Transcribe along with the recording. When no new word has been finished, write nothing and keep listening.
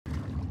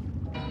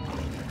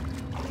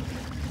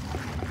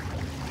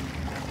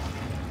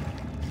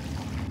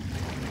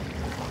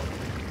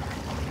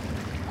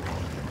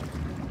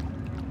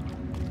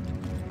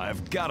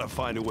I've gotta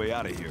find a way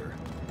out of here.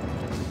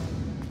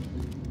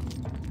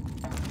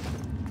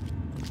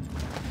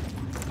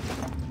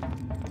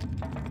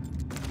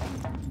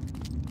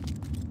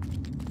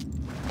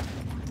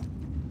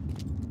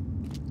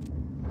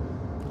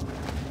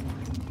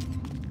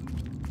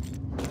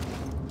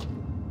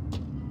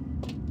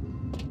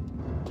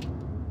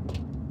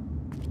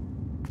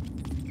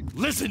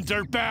 Listen,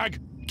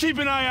 dirtbag! Keep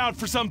an eye out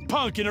for some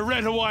punk in a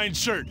red Hawaiian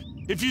shirt.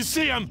 If you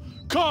see him,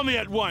 call me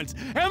at once.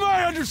 Am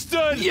I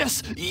understood?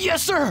 Yes!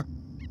 Yes, sir!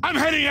 I'm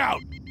heading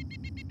out!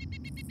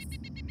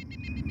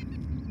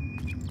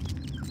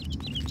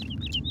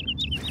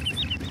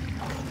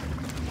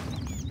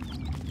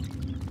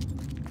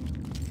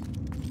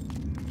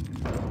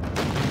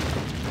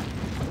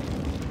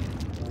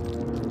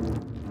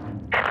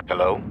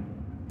 Hello?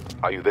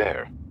 Are you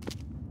there?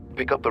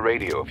 Pick up the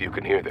radio if you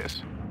can hear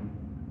this.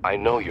 I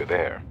know you're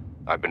there.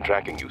 I've been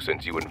tracking you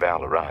since you and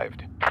Val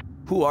arrived.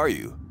 Who are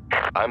you?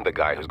 I'm the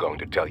guy who's going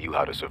to tell you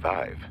how to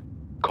survive.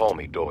 Call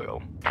me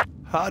Doyle.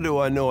 How do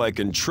I know I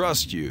can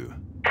trust you?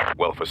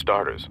 Well, for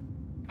starters,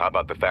 how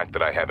about the fact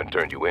that I haven't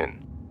turned you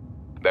in?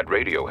 That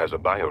radio has a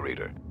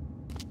bioreader.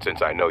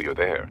 Since I know you're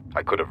there,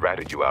 I could have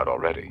ratted you out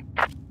already.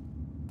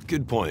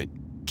 Good point.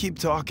 Keep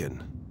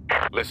talking.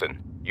 Listen,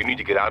 you need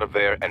to get out of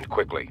there and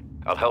quickly.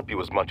 I'll help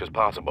you as much as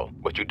possible,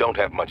 but you don't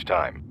have much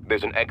time.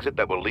 There's an exit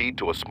that will lead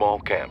to a small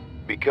camp.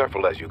 Be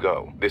careful as you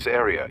go. This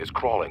area is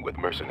crawling with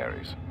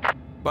mercenaries.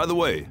 By the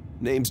way,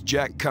 name's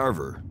Jack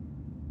Carver.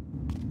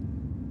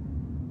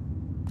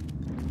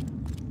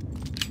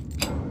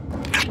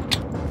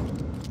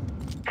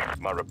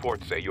 My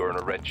reports say you're in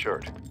a red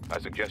shirt. I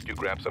suggest you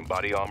grab some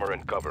body armor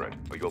and cover it,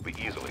 or you'll be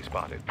easily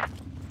spotted.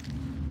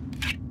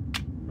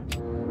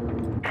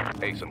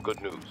 Hey, some good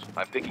news.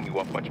 I'm picking you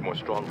up much more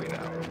strongly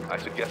now. I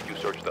suggest you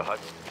search the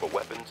huts for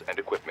weapons and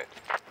equipment.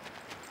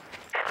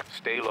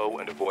 Stay low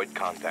and avoid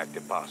contact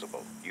if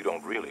possible. You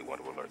don't really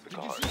want to alert the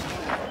cars.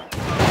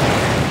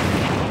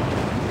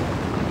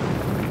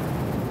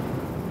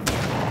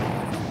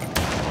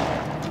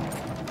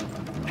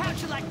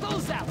 How'd you like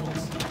those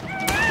apples?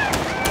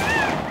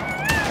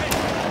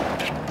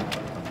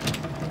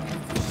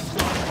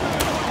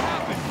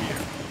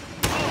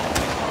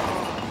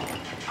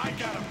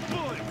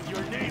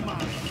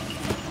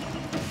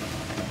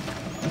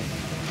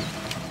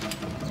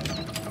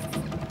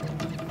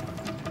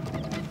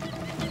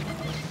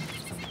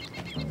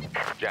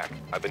 Jack,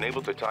 I've been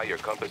able to tie your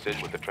compass in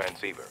with the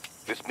transceiver.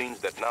 This means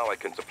that now I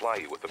can supply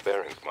you with a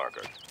bearings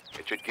marker.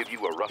 It should give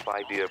you a rough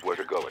idea of where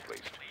to go at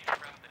least.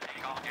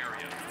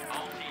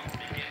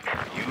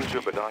 Use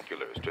your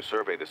binoculars to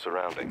survey the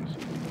surroundings.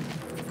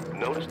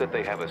 Notice that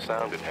they have a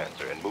sound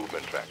enhancer and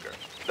movement tracker.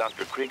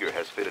 Dr. Krieger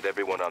has fitted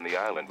everyone on the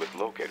island with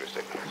locator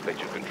signals that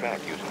you can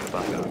track using the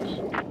binocs.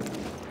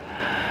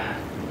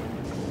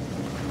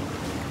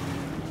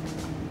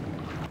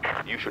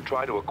 You should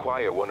try to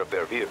acquire one of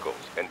their vehicles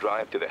and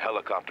drive to the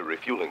helicopter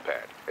refueling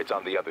pad. It's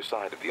on the other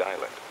side of the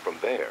island. From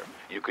there,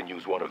 you can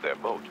use one of their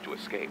boats to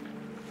escape.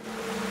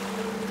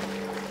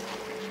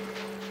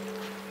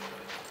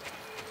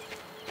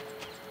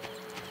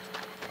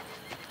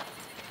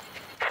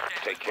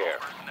 Take care.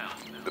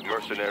 The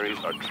mercenaries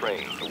are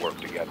trained to work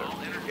together.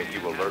 If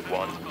you alert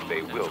one,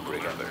 they will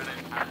bring others.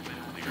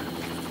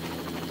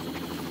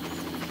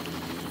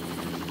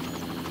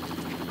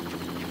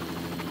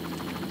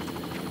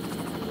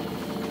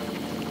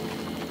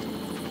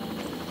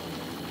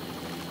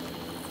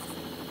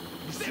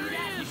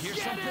 Hear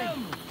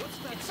something?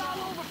 It's all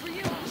over for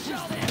you.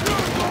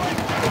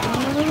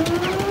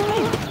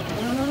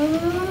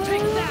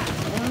 Take that!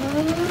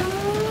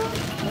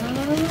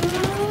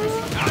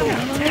 I'm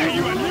gonna tear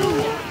you a new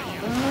one!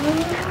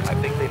 I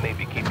think they may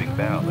be keeping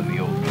Val in the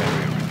old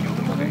carrier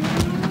refueling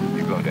station.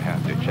 You're going to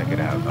have to check it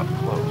out up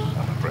close,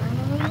 I'm afraid.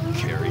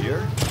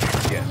 Carrier?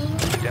 Yes,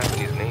 the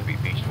Japanese Navy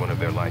beached one of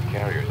their light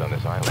carriers on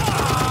this island.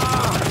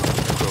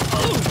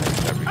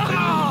 Every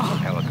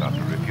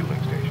helicopter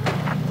refueling station.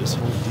 This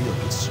whole deal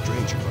gets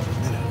stranger by the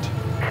minute.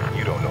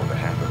 You don't know the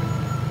half of it.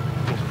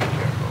 Just be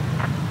careful.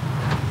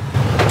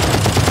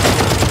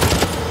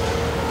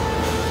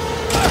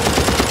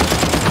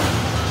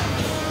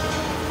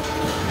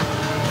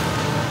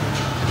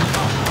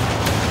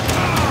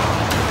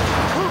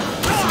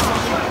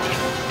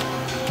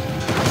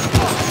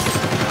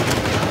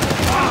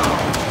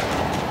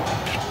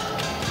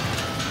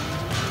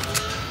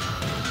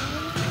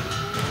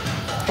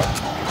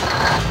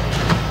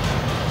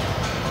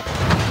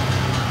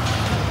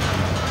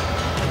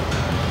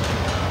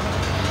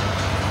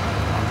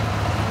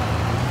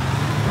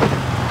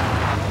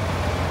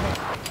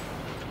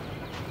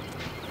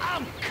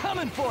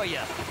 For you.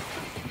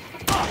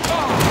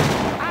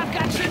 I've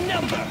got your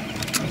number.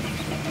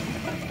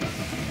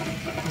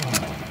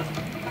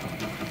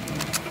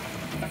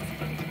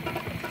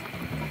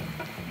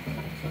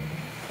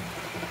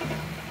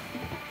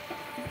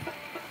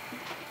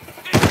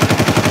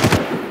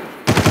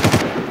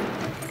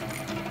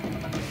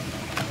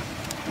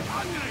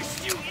 I'm gonna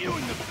shoot you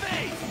in the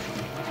face.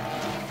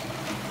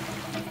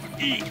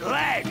 Eat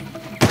leg.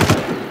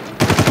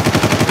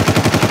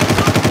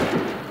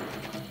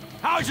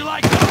 How'd you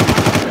like that?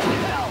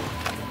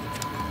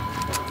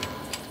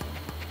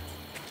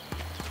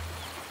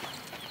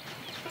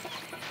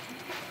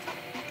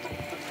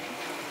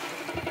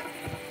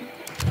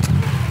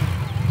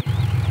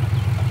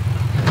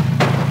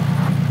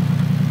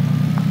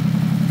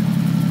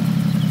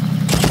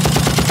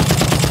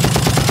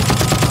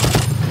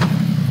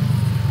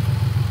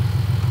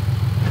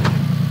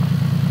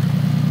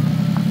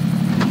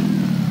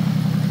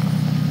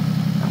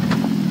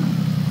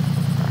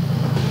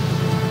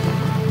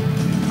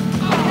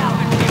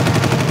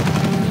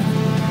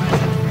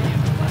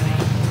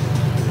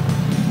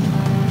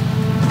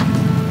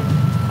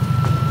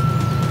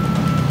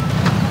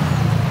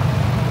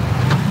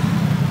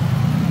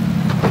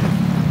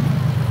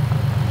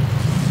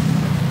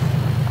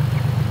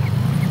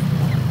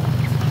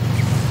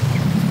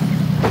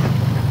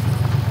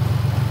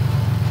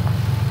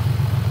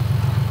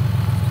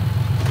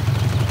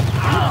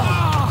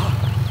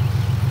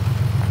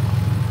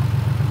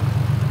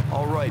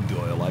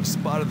 I've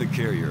spotted the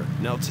carrier.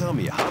 Now tell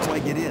me, how do I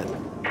get in?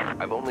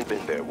 I've only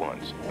been there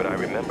once, but I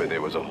remember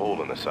there was a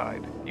hole in the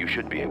side. You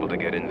should be able to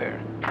get in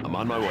there. I'm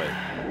on my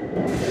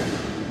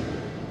way.